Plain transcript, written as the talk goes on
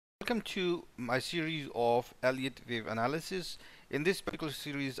welcome to my series of Elliott wave analysis. In this particular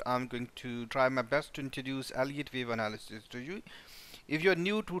series, I'm going to try my best to introduce Elliott wave analysis to you. If you're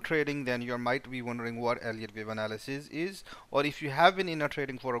new to trading, then you might be wondering what Elliott wave analysis is, or if you have been in a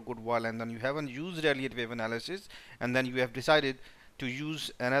trading for a good while and then you haven't used Elliott wave analysis, and then you have decided to use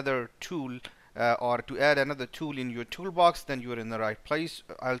another tool or to add another tool in your toolbox, then you are in the right place.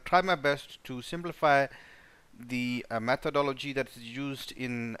 I'll try my best to simplify the methodology that is used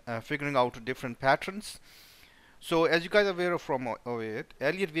in figuring out different patterns. So as you guys are aware from it,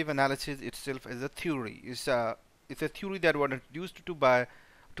 Elliott wave analysis itself is a theory. It's a theory that was introduced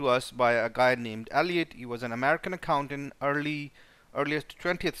to us by a guy named Elliott. He was an American accountant earliest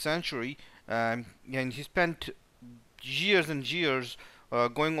 20th century, and he spent years and years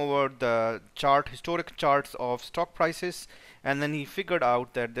going over the historic charts of stock prices, and then he figured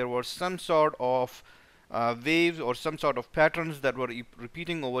out that there was some sort of waves or some sort of patterns that were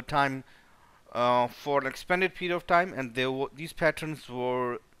repeating over time for an extended period of time, and these patterns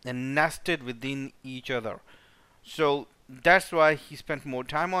were nested within each other. So that's why he spent more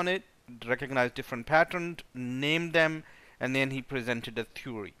time on it, recognized different patterns, named them, and then he presented a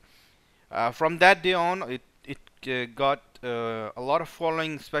theory. From that day on, it got a lot of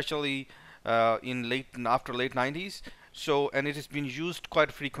following, especially after late 90s. So, and it has been used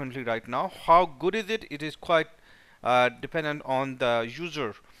quite frequently right now. How good is it? It is quite dependent on the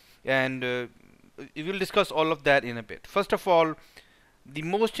user, and we will discuss all of that in a bit. First of all, the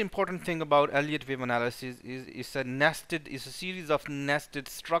most important thing about Elliott wave analysis is a series of nested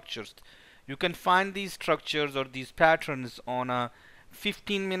structures. You can find these structures or these patterns on a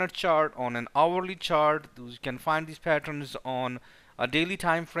 15-minute chart, on an hourly chart. You can find these patterns on a daily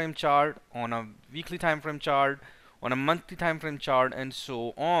time frame chart, on a weekly time frame chart, on a monthly time frame chart, and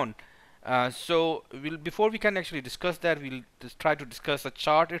so on. Before we can actually discuss that, we'll just try to discuss the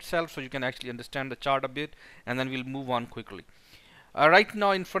chart itself so you can actually understand the chart a bit, and then we'll move on quickly. Right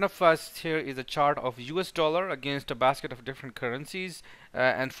now in front of us here is a chart of US dollar against a basket of different currencies,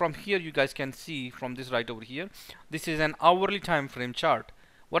 and from here you guys can see, from this right over here, this is an hourly time frame chart.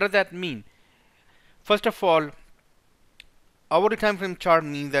 What does that mean? First of all, hourly time frame chart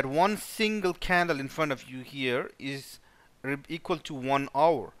means that one single candle in front of you here is equal to 1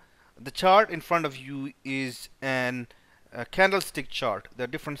 hour. The chart in front of you is a candlestick chart. There are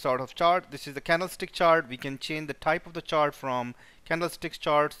different sort of chart. This is the candlestick chart. We can change the type of the chart from candlestick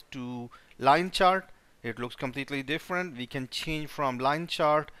charts to line chart. It looks completely different. We can change from line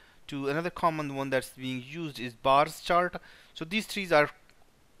chart to another common one that's being used is bars chart. So these three are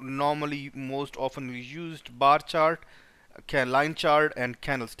normally most often used: bar chart, line chart, and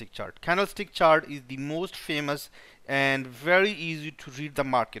candlestick chart. Candlestick chart is the most famous and very easy to read the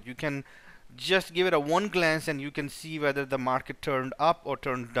market. You can just give it a one glance and you can see whether the market turned up or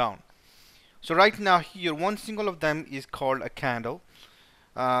turned down. So right now here, one single of them is called a candle,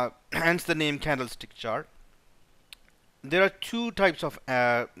 hence the name candlestick chart. There are two types of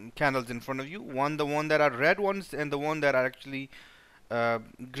candles in front of you. The one that are red ones, and the one that are actually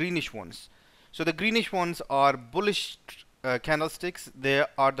greenish ones. So the greenish ones are bullish candlesticks. They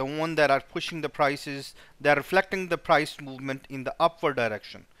are the one that are pushing the prices. They are reflecting the price movement in the upward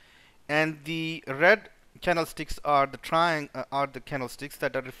direction. And the red candlesticks are the candlesticks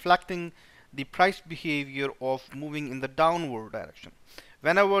that are reflecting the price behavior of moving in the downward direction.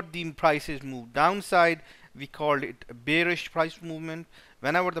 Whenever the prices move downside, we call it a bearish price movement.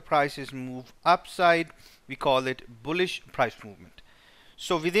 Whenever the prices move upside, we call it bullish price movement.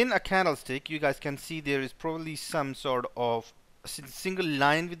 So within a candlestick, you guys can see there is probably some sort of single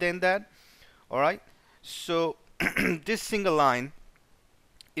line within that. Alright, so this single line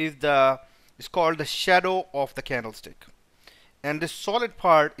is called the shadow of the candlestick, and the solid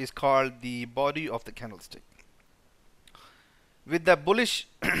part is called the body of the candlestick. With the bullish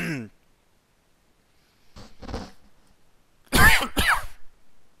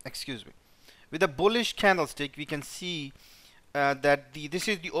excuse me, with the bullish candlestick, we can see that this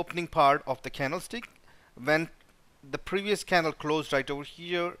is the opening part of the candlestick. When the previous candle closed right over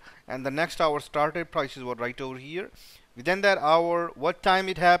here and the next hour started, prices were right over here. Within that hour, what time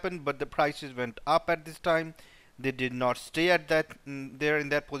it happened, but the prices went up at this time. They did not stay at that there in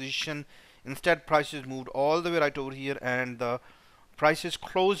that position. Instead, prices moved all the way right over here, and the prices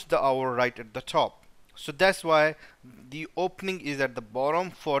closed the hour right at the top. So that's why the opening is at the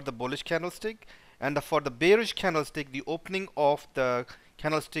bottom for the bullish candlestick, and for the bearish candlestick, the opening of the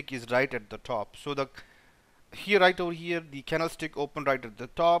candlestick is right at the top. So right over here, the candlestick opened right at the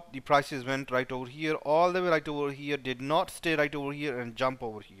top. The prices went right over here, all the way right over here, did not stay right over here and jump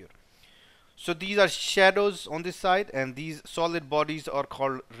over here. So these are shadows on this side, and these solid bodies are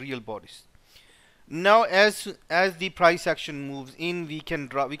called real bodies. Now as the price action moves in, we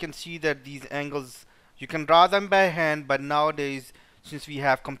can see that these angles, you can draw them by hand, but nowadays, since we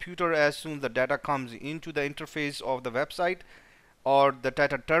have computer, as soon as the data comes into the interface of the website or the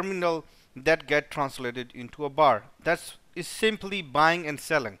data terminal, that get translated into a bar. That's is simply buying and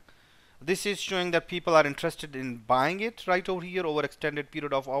selling. This is showing that people are interested in buying it right over here over extended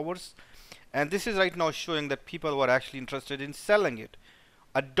period of hours, and this is right now showing that people were actually interested in selling it.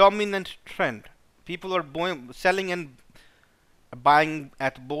 A dominant trend. People are selling and buying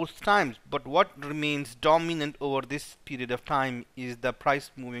at both times, but what remains dominant over this period of time is the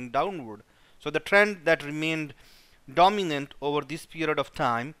price moving downward. So the trend that remained dominant over this period of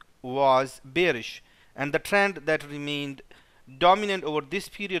time was bearish, and the trend that remained dominant over this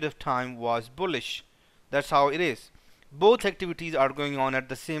period of time was bullish. That's how it is. Both activities are going on at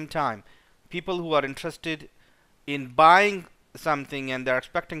the same time. People who are interested in buying something and they're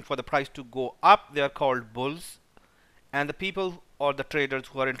expecting for the price to go up, they are called bulls, and the people or the traders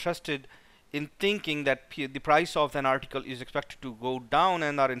who are interested in thinking that the price of an article is expected to go down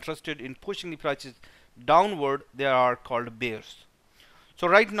and are interested in pushing the prices downward, they are called bears. So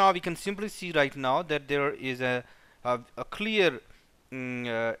right now we can simply see right now that there is a clear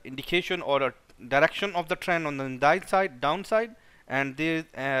indication or a direction of the trend on the downside, and there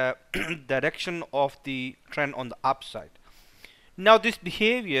is direction of the trend on the upside. Now this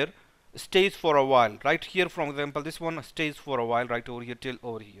behavior stays for a while. Right here, for example, this one stays for a while right over here till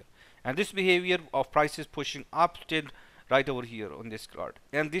over here, and this behavior of prices pushing up stayed right over here on this chart,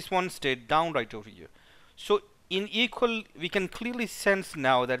 and this one stayed down right over here. So in equal, we can clearly sense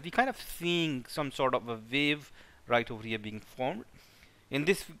now that we kind of seeing some sort of a wave right over here being formed. In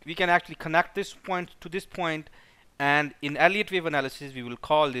this, we can actually connect this point to this point, and in Elliott wave analysis we will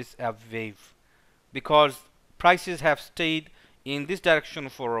call this a wave, because prices have stayed in this direction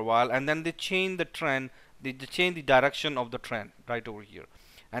for a while, and then they change the trend, they change the direction of the trend right over here,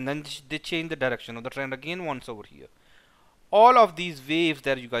 and then they change the direction of the trend again once over here. All of these waves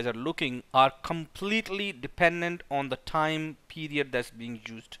that you guys are looking are completely dependent on the time period that's being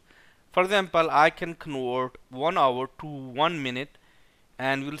used. For example, I can convert 1 hour to 1 minute,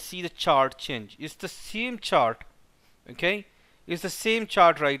 and we'll see the chart change. It's the same chart, okay? It's the same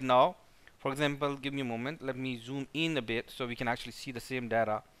chart right now. For example, give me a moment, let me zoom in a bit so we can actually see the same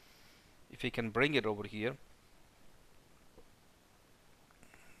data. If we can bring it over here.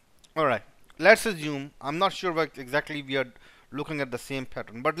 Alright, let's assume, I'm not sure what exactly we are looking at the same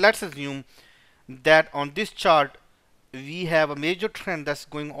pattern, but let's assume that on this chart we have a major trend that's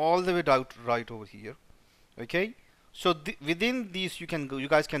going all the way out right over here. Okay, so within these you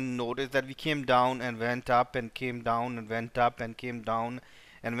guys can notice that we came down and went up and came down and went up and came down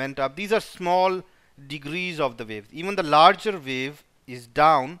and went up. These are small degrees of the waves. Even the larger wave is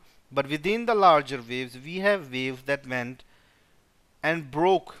down, but within the larger waves we have waves that went and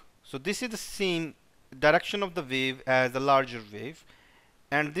broke. So this is the same direction of the wave as the larger wave,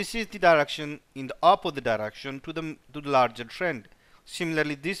 and this is the direction in the opposite direction to the larger trend.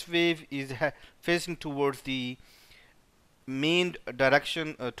 Similarly, this wave is facing towards the main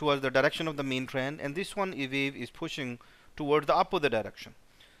direction, towards the direction of the main trend, and this wave is pushing towards the opposite direction.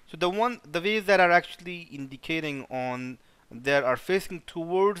 So the waves that are actually indicating on that are facing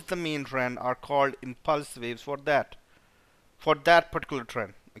towards the main trend are called impulse waves for that particular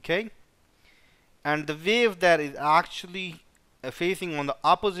trend. Okay, and the wave that is actually facing on the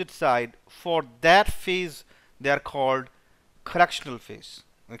opposite side for that phase, they are called correctional phase.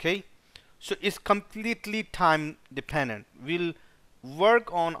 Okay, so it's completely time dependent. We'll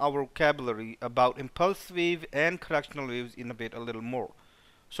work on our vocabulary about impulse wave and correctional waves in a little more.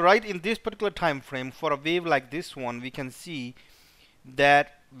 So right in this particular time frame, for a wave like this one, we can see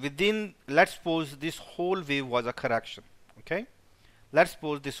that within, let's suppose this whole wave was a correction. Okay, let's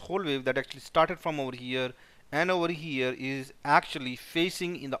suppose this whole wave that actually started from over here and over here is actually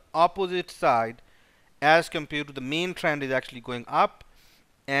facing in the opposite side as compared to the main trend is actually going up,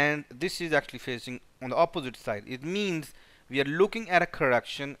 and this is actually facing on the opposite side. It means we are looking at a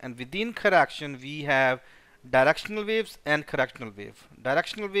correction, and within correction we have directional waves and correctional wave,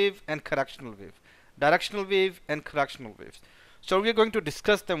 directional wave and correctional wave, directional wave and correctional waves. So we are going to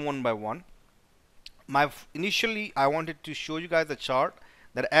discuss them one by one. Initially I wanted to show you guys a chart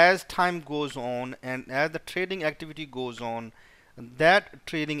that as time goes on and as the trading activity goes on, that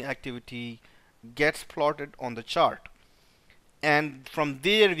trading activity gets plotted on the chart, and from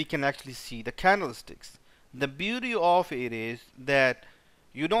there we can actually see the candlesticks. The beauty of it is that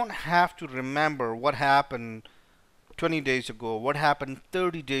you don't have to remember what happened 20 days ago, what happened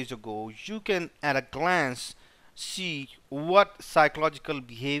 30 days ago. You can at a glance see what psychological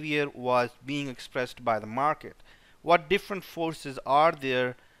behavior was being expressed by the market, what different forces are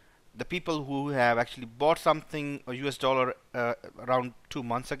there. The people who have actually bought something, a US dollar, around 2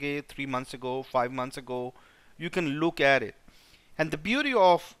 months ago, 3 months ago, 5 months ago, you can look at it. And the beauty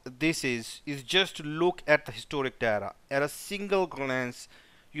of this is just to look at the historic data at a single glance.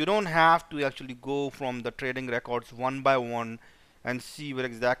 You don't have to actually go from the trading records one by one and see where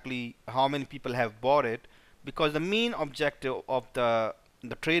exactly how many people have bought it, because the main objective of the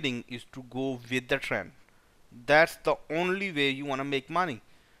trading is to go with the trend. That's the only way you want to make money,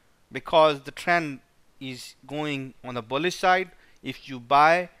 because the trend is going on the bullish side. If you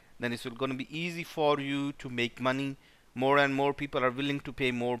buy, then it's going to be easy for you to make money. More and more people are willing to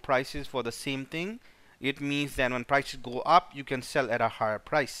pay more prices for the same thing. It means that when prices go up, you can sell at a higher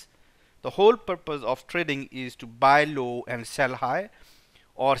price. The whole purpose of trading is to buy low and sell high,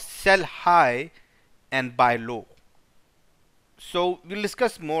 or sell high and buy low. So we'll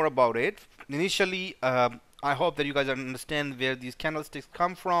discuss more about it. Initially, I hope that you guys understand where these candlesticks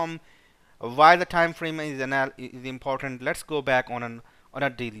come from, why the time frame is important. Let's go back on a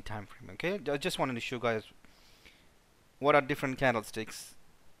daily time frame. Okay, I just wanted to show you guys what are different candlesticks.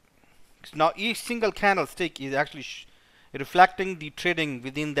 Now each single candlestick is actually reflecting the trading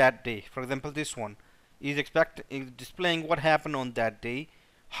within that day. For example, this one is displaying what happened on that day.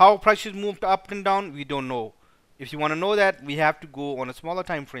 How prices moved up and down, we don't know. If you want to know that, we have to go on a smaller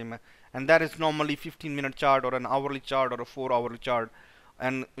time frame, and that is normally 15-minute chart or an hourly chart or a 4-hourly chart,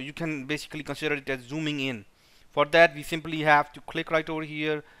 and you can basically consider it as zooming in. For that, we simply have to click right over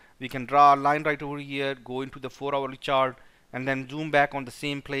here. We can draw a line right over here, go into the 4-hourly chart, and then zoom back on the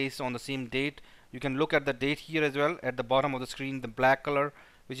same place on the same date. You can look at the date here as well at the bottom of the screen, the black color,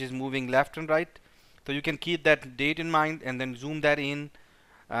 which is moving left and right. So you can keep that date in mind and then zoom that in.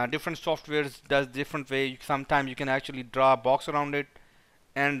 Different softwares does different way. Sometimes you can actually draw a box around it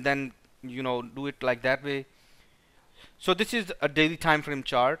and then do it like that way. So this is a daily time frame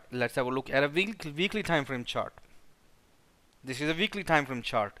chart. Let's have a look at a weekly time frame chart. This is a weekly time frame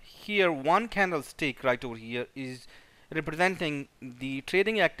chart. Here, one candlestick right over here is representing the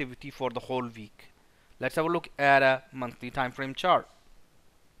trading activity for the whole week. Let's have a look at a monthly time frame chart.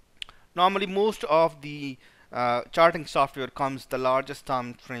 Normally, most of the charting software comes, the largest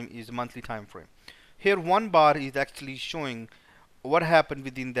time frame is monthly time frame. Here, one bar is actually showing what happened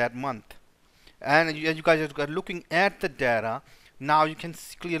within that month. And as you guys are looking at the data, now you can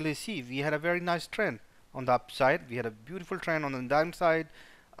clearly see we had a very nice trend on the upside. We had a beautiful trend on the downside,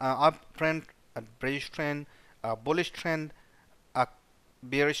 uptrend, a bearish trend, a bullish trend, a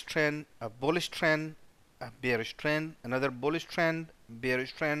bearish trend, a bullish trend, a bearish trend, another bullish trend,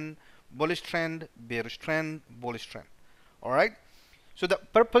 bearish trend, bullish trend, bearish trend, bullish trend. All right. So the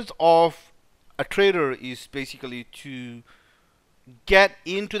purpose of a trader is basically to get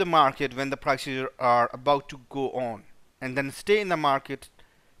into the market when the prices are about to go on, and then stay in the market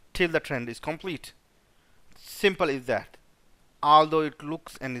till the trend is complete. Simple as that. Although it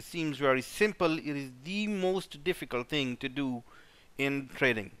looks and it seems very simple, it is the most difficult thing to do in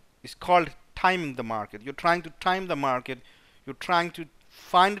trading. It's called timing the market. You're trying to time the market. You're trying to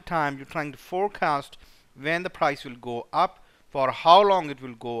find the time. You're trying to forecast when the price will go up, for how long it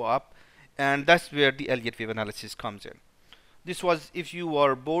will go up, and that's where the Elliott wave analysis comes in. This was, if you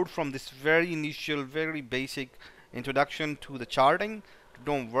are bored from this very initial, very basic introduction to the charting,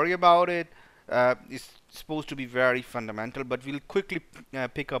 don't worry about it. It's supposed to be very fundamental, but we'll quickly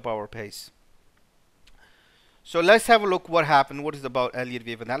pick up our pace. So let's have a look what happened. What is about Elliott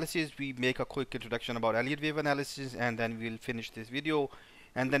wave analysis? We make a quick introduction about Elliott wave analysis, and then we'll finish this video,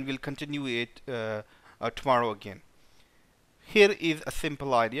 and then we'll continue it tomorrow again. Here is a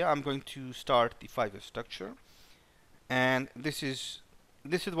simple idea. I'm going to start the 5-wave structure. And this is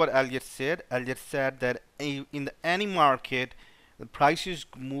what Elliott said. Elliott said that in any market, the prices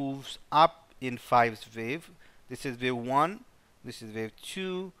moves up in 5 wave. This is wave 1, this is wave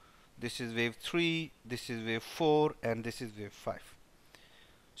 2, this is wave 3, this is wave 4, and this is wave 5.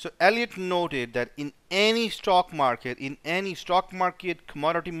 So Elliott noted that in any stock market,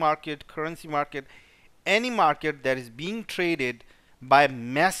 commodity market, currency market, any market that is being traded by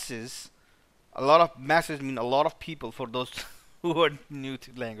masses, a lot of masses mean a lot of people for those who are new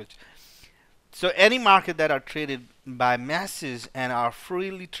to language. So any market that are traded by masses and are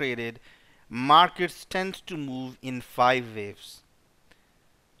freely traded, markets tends to move in 5 waves.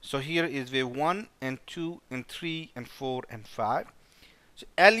 So here is wave 1 and 2 and 3 and 4 and 5. So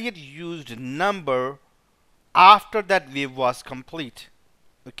Elliott used number after that wave was complete.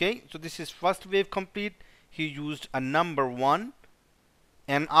 Okay, so this is first wave complete. he used a number 1,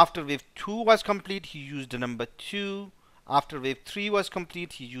 and after wave 2 was complete he used a number 2. After wave 3 was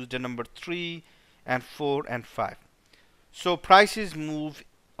complete he used a number 3 and 4 and 5. So prices move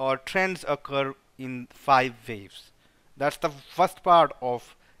or trends occur in 5 waves. That's the first part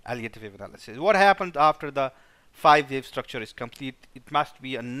of Elliott wave analysis. What happens after the 5 wave structure is complete? It must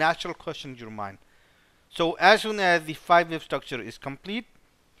be a natural question in your mind. So as soon as the 5 wave structure is complete,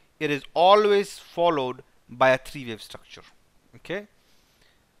 it is always followed by a 3 wave structure. Okay,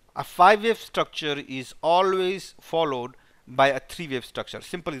 a 5 wave structure is always followed by a 3 wave structure.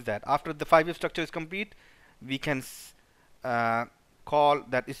 Simple as that. After the 5 wave structure is complete, we can uh, call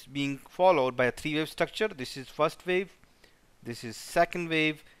that is being followed by a 3 wave structure. This is first wave, this is second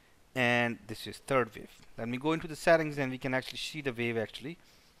wave, and this is third wave. Let me go into the settings and we can actually see the wave actually.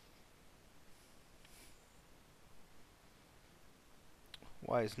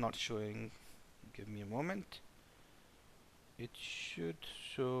 Why is not showing? Give me a moment. It should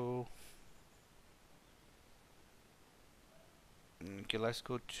show. Okay, let's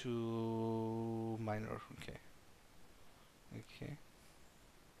go to minor. Okay,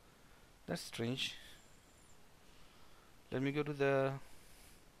 that's strange. Let me go to the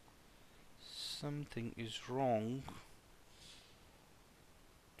something is wrong.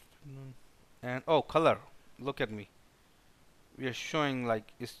 And oh, color, look at me. We are showing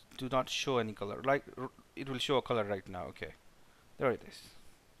like it do not show any color, like it will show a color right now. Okay, there it is.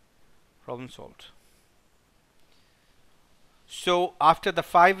 Problem solved. So after the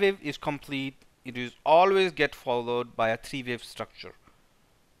 5 wave is complete, it is always get followed by a 3 wave structure.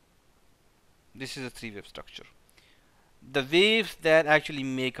 This is a 3 wave structure. The waves that actually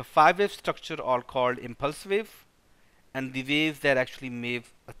make a 5 wave structure are called impulse wave, and the waves that actually make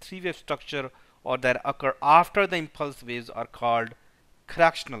a 3 wave structure or that occur after the impulse waves are called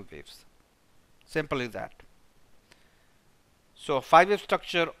correctional waves. Simple as that. So a 5 wave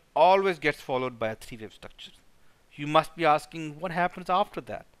structure always gets followed by a 3 wave structure. You must be asking what happens after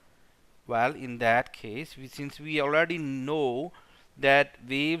that. Well, in that case, since we already know that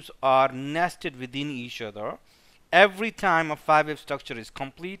waves are nested within each other, every time a 5 wave structure is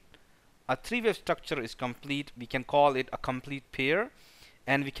complete, a 3 wave structure is complete, we can call it a complete pair,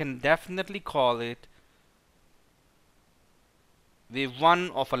 and we can definitely call it wave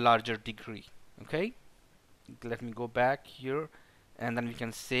 1 of a larger degree. Okay, let me go back here, and then we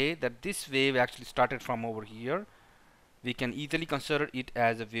can say that this wave actually started from over here. We can easily consider it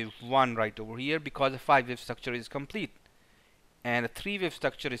as a wave 1 right over here because a 5 wave structure is complete, and a 3 wave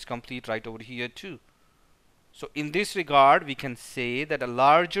structure is complete right over here too. So in this regard, we can say that a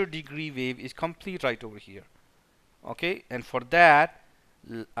larger degree wave is complete right over here. Okay, and for that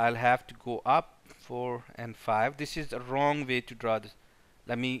I'll have to go up 4 and 5. This is the wrong way to draw this.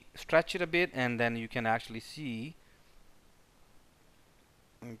 Let me stretch it a bit and then you can actually see.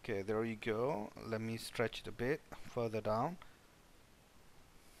 Okay, there you go. Let me stretch it a bit further down.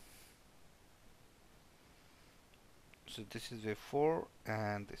 So this is wave 4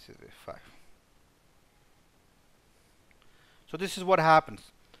 and this is wave 5. So this is what happens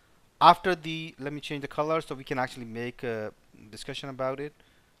after the, let me change the color so we can actually make a discussion about it.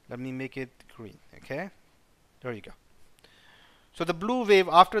 Let me make it green. Okay, there you go. So the blue wave,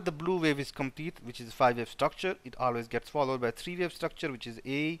 after the blue wave is complete, which is a 5 wave structure, it always gets followed by a 3 wave structure, which is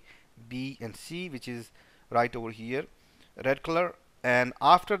A, B and C, which is right over here, red color. And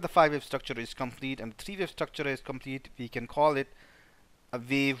after the 5 wave structure is complete and the 3 wave structure is complete, we can call it a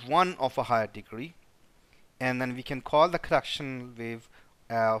wave 1 of a higher degree, and then we can call the correction wave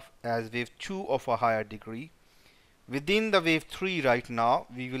as wave 2 of a higher degree. Within the wave 3 right now,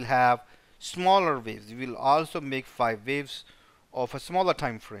 we will have smaller waves. We will also make 5 waves of a smaller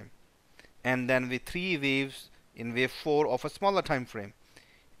time frame, and then with 3 waves in wave 4 of a smaller time frame,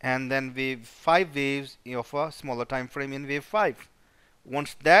 and then wave 5 waves of a smaller time frame in wave 5.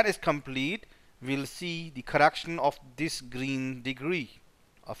 Once that is complete, we'll see the correction of this green degree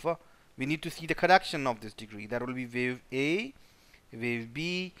of a, we need to see the correction of this degree. That will be wave A, wave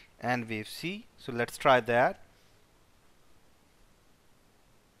B and wave C. So let's try that.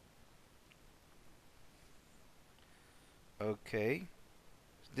 Okay,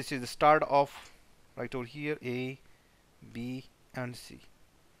 this is the start of right over here, A, B and C,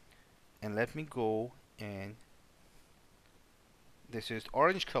 and let me go, and this is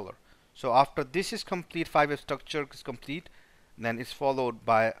orange color. So after this is complete, 5 wave structure is complete, then it's followed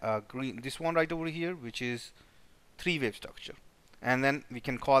by a green, this one right over here, which is 3 wave structure, and then we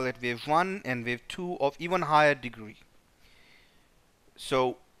can call it wave 1 and wave 2 of even higher degree.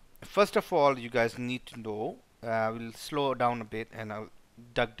 So first of all, you guys need to know, we'll slow down a bit and I'll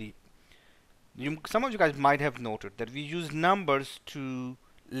dig deep. Some of you guys might have noted that we use numbers to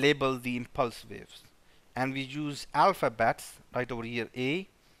label the impulse waves, and we use alphabets right over here, A,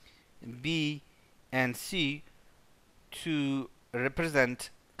 B, and C, to represent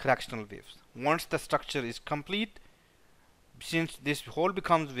correctional waves. Once the structure is complete, since this whole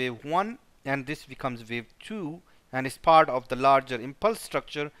becomes wave 1 and this becomes wave 2 and is part of the larger impulse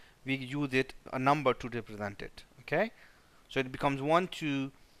structure, we use it a number to represent it. Okay, so it becomes 1,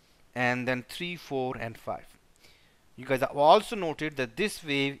 2, and then 3, 4, and 5. You guys have also noted that this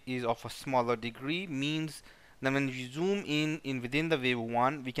wave is of a smaller degree, means that when we zoom in within the wave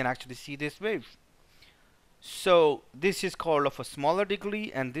 1, we can actually see this wave. So this is called of a smaller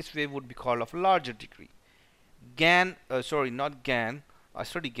degree, and this wave would be called of a larger degree. Gann, sorry, not Gann. I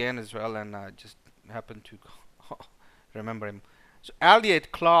studied Gann as well, and I just happened to remember him. So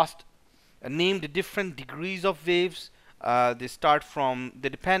Elliott classed, named different degrees of waves. They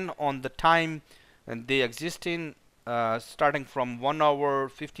depend on the time and they exist in, starting from 1 hour,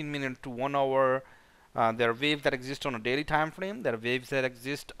 15 minutes to 1 hour. There are waves that exist on a daily time frame. There are waves that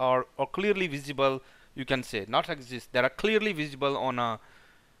exist are clearly visible. You can say not exist. That are clearly visible on a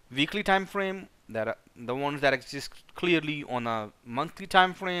weekly time frame. There are the ones that exist clearly on a monthly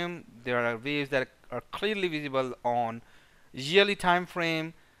time frame. There are waves that are clearly visible on yearly time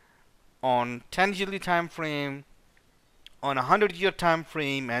frame, on 10 yearly time frame, on a 100-year time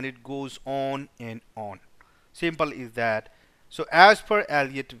frame, and it goes on and on. Simple is that. So as per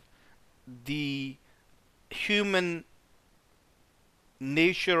Elliott, the human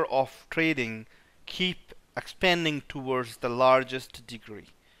nature of trading keep expanding towards the largest degree.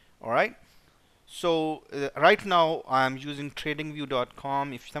 All right. So right now I'm using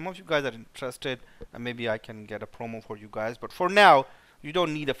tradingview.com. If some of you guys are interested, maybe I can get a promo for you guys, but for now you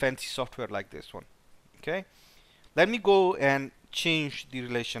don't need a fancy software like this one. Okay, let me go and change the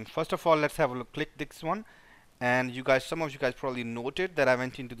relation. First of all, let's have a look. Click this one, and some of you guys probably noted that I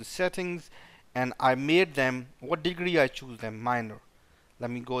went into the settings and I made them, what degree I choose them, minor. Let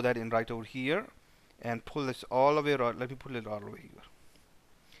me go that in right over here and pull this all the way around. Let me pull it all the way here.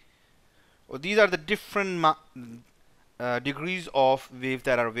 These are the different degrees of wave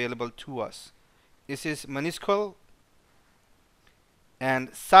that are available to us. This is minuscule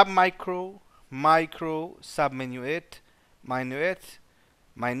and submicro, micro, subminute, minute,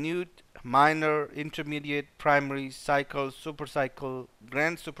 minute, minor, intermediate, primary, cycle, supercycle,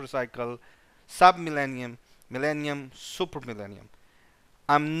 grand supercycle, submillennium, millennium, supermillennium.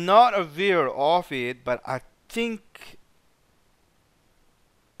 I'm not aware of it, but I think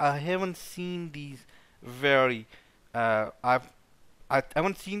I haven't seen these very. I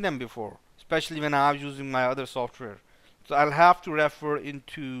haven't seen them before, especially when I was using my other software. So I'll have to refer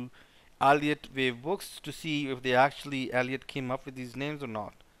into Elliott wave books to see if they actually Elliott came up with these names or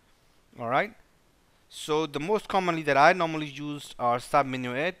not. All right. So the most commonly that I normally use are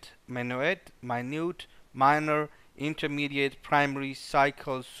subminute, minute, minor, intermediate, primary,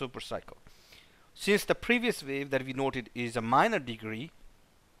 cycle, supercycle. Since the previous wave that we noted is a minor degree,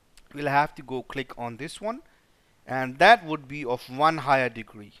 we'll have to go click on this one, and that would be of one higher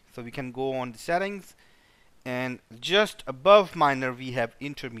degree. So we can go on the settings, and just above minor we have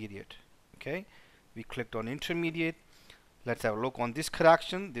intermediate. Okay, we clicked on intermediate. Let's have a look on this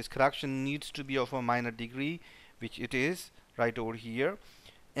correction. This correction needs to be of a minor degree, which it is right over here.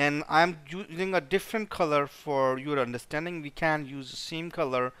 And I'm using a different color for your understanding. We can use the same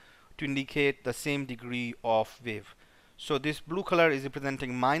color to indicate the same degree of wave. So this blue color is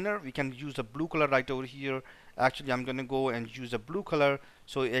representing minor. We can use a blue color right over here. Actually, I'm going to go and use a blue color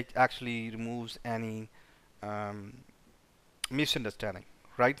so it actually removes any misunderstanding.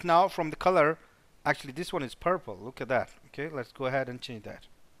 Right now, from the color, actually this one is purple. Look at that. Okay, let's go ahead and change that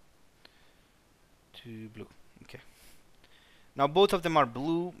to blue. Okay. Now both of them are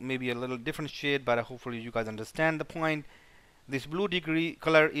blue, maybe a little different shade, but hopefully you guys understand the point. This blue degree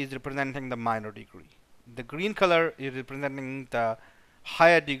color is representing the minor degree. The green color is representing the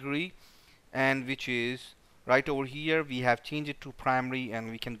higher degree, and which is right over here. We have changed it to primary, and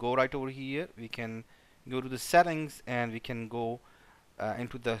we can go right over here. We can go to the settings, and we can go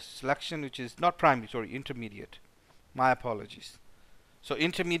into the selection, which is not primary, sorry, intermediate. My apologies. So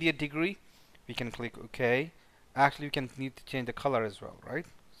intermediate degree, we can click OK. Actually, we can need to change the color as well, right?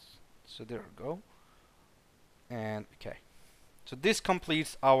 So there we go. And OK. So this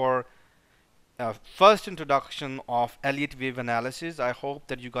completes our first introduction of Elliott wave analysis. I hope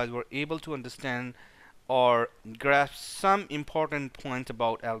that you guys were able to understand or grasp some important points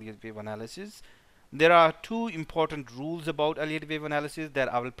about Elliott wave analysis. There are two important rules about Elliott wave analysis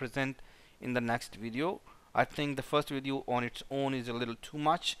that I will present in the next video. I think the first video on its own is a little too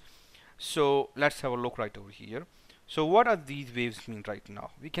much. So let's have a look right over here. So what are these waves mean right now?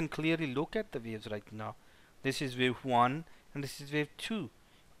 We can clearly look at the waves right now. This is wave 1 and this is wave 2.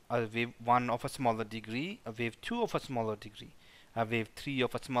 A wave 1 of a smaller degree, a wave 2 of a smaller degree, a wave 3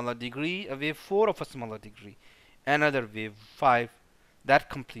 of a smaller degree, a wave 4 of a smaller degree, another wave 5 that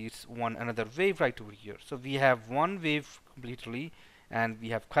completes one another wave right over here. So we have one wave completely, and we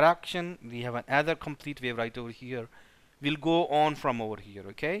have correction, we have another complete wave right over here. We'll go on from over here,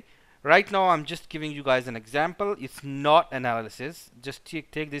 okay? Right now I'm just giving you guys an example. It's not analysis, just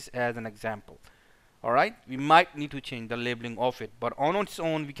take this as an example. Alright, we might need to change the labeling of it, but on its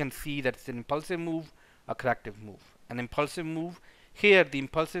own we can see that it's an impulsive move, a corrective move. An impulsive move, here the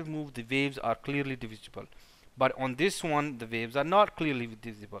impulsive move, the waves are clearly divisible, but on this one the waves are not clearly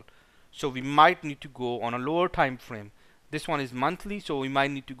divisible, so we might need to go on a lower time frame. This one is monthly, so we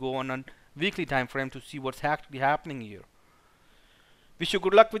might need to go on a weekly time frame to see what's actually happening here. Wish you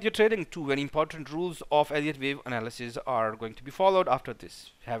good luck with your trading. Two very important rules of Elliott wave analysis are going to be followed after this.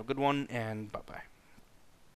 Have a good one, and bye bye.